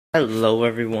Hello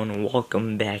everyone,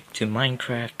 welcome back to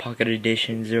Minecraft Pocket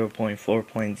Edition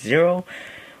 0.4.0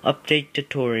 Update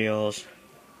Tutorials.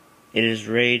 It is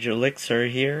Rage Elixir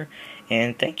here,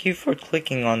 and thank you for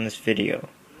clicking on this video.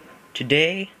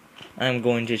 Today, I'm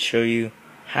going to show you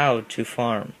how to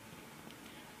farm.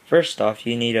 First off,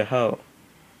 you need a hoe.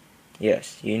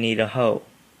 Yes, you need a hoe.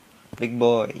 Big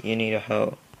boy, you need a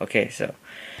hoe. Okay, so,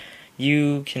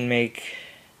 you can make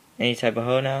any type of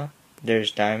hoe now.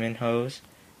 There's diamond hoes.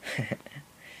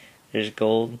 There's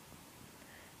gold,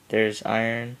 there's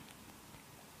iron,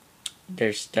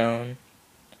 there's stone,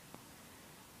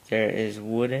 there is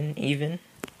wooden even,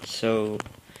 so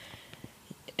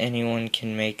anyone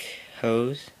can make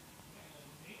hoes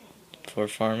for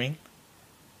farming.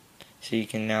 So you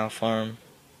can now farm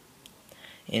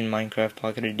in Minecraft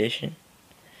Pocket Edition,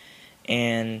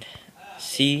 and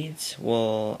seeds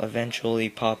will eventually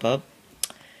pop up.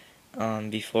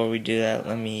 Before we do that,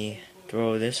 let me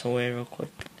throw this away real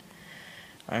quick.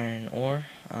 Iron ore,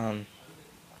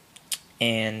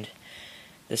 and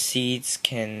the seeds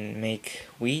can make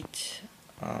wheat,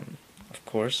 of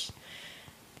course,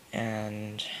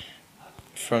 and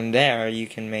from there you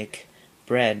can make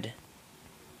bread,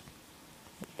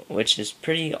 which is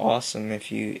pretty awesome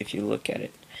if you look at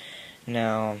it.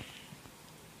 Now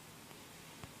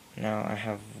I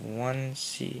have one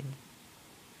seed.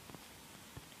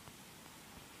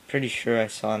 Pretty sure I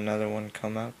saw another one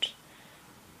come out,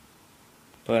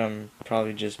 but I'm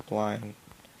probably just blind.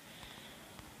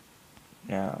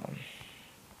 Now,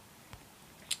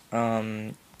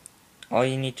 all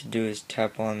you need to do is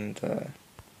tap on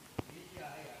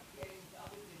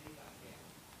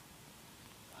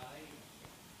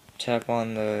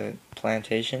the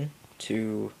plantation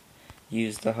to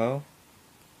use the hoe.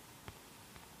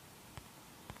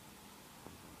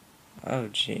 Oh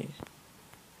jeez,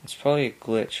 it's probably a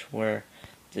glitch where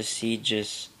the seed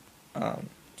just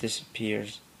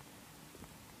disappears.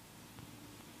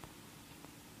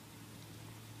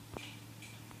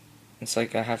 It's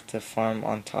like I have to farm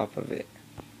on top of it.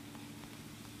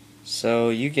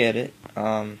 So you get it.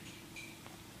 I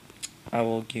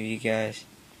will give you guys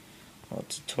a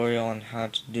tutorial on how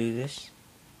to do this.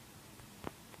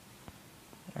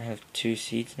 I have 2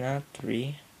 seeds now,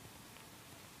 3.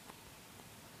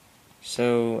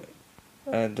 So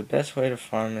the best way to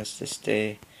farm is to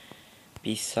stay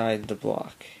beside the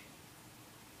block,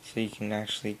 so you can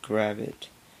actually grab it.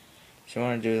 So you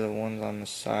want to do the ones on the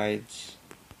sides.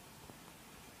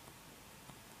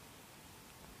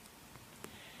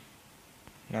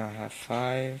 Now I have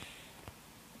 5.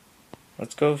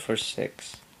 Let's go for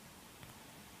 6.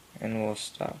 And we'll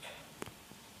stop.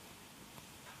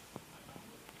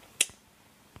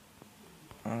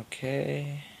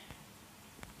 Okay.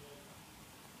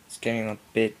 It's getting a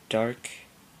bit dark.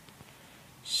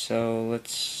 So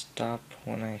let's stop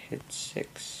when I hit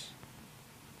 6.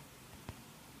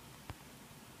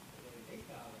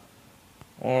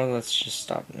 Or let's just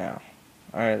stop now.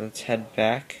 Alright, let's head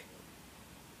back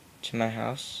to my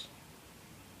house.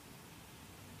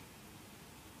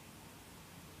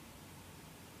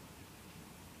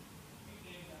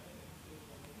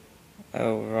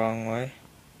 Oh, wrong way.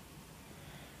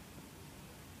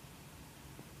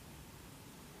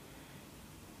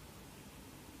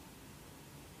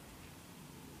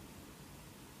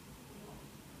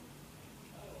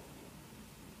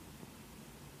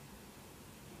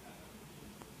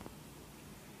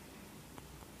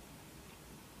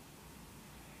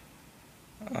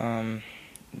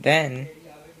 Then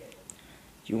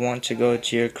you want to go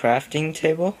to your crafting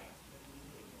table,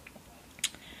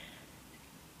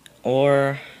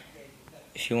 or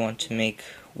if you want to make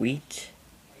wheat,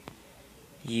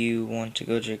 you want to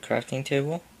go to your crafting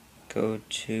table, go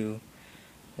to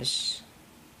this,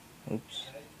 oops,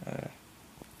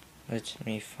 let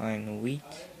me find wheat.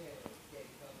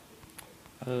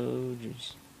 Oh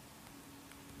jeez,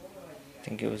 I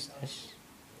think it was this.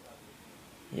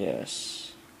 Yes.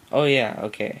 Oh yeah,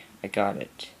 okay, I got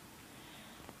it.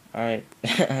 Alright,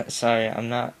 sorry, I'm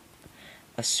not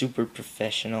a super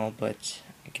professional, but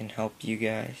I can help you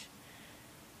guys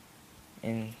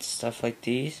in stuff like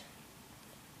these.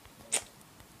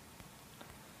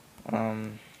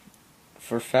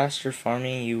 For faster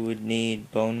farming, you would need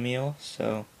bone meal,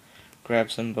 so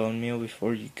grab some bone meal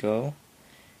before you go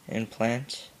and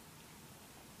plant.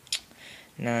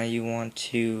 Now you want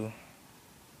to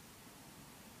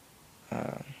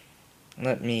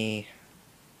let me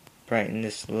brighten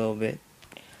this a little bit.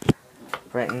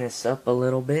 Brighten this up a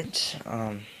little bit.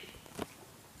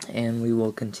 And we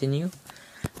will continue.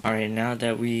 Alright, now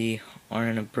that we are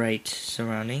in a bright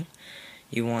surrounding,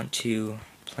 you want to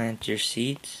plant your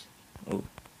seeds. Oh,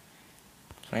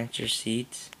 plant your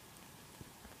seeds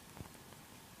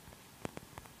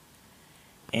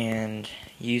and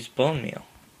use bone meal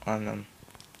on them.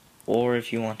 Or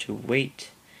if you want to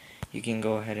wait, you can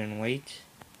go ahead and wait.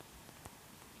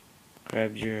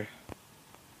 Grab your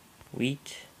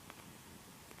wheat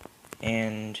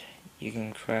and you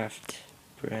can craft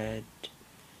bread.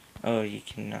 Oh, you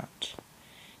cannot.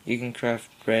 You can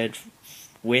craft bread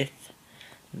with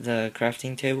the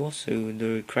crafting table, so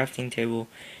the crafting table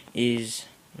is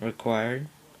required.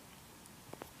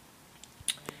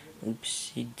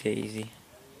 Oopsie daisy.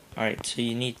 Alright, so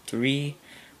you need 3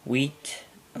 wheat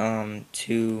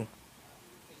to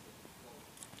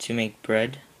make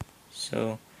bread.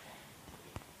 So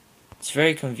it's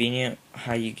very convenient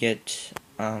how you get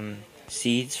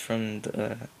seeds from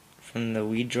the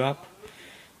wheat drop.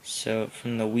 So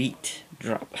from the wheat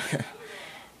drop.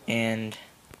 And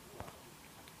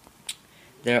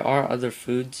there are other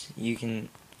foods you can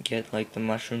get, like the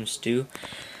mushroom stew.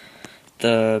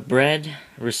 The bread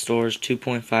restores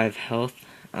 2.5 health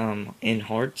in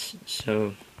hearts.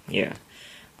 So yeah,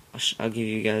 I'll give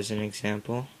you guys an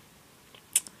example.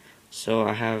 So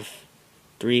I have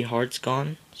 3 hearts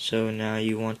gone. So now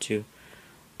you want to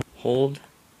hold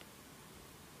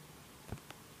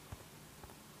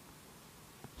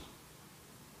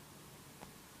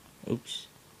oops.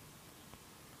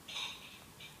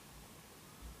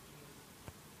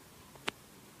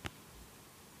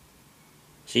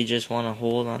 So you just want to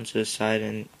hold onto the side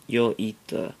and you'll eat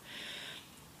the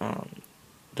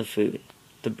food,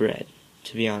 the bread,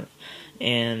 to be honest.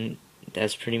 And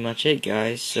that's pretty much it,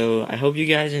 guys. So I hope you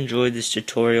guys enjoyed this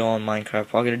tutorial on Minecraft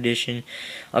Pocket Edition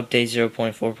update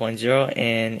 0.4.0,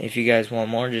 and if you guys want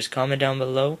more, just comment down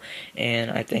below,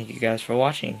 and I thank you guys for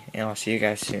watching, and I'll see you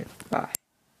guys soon. Bye.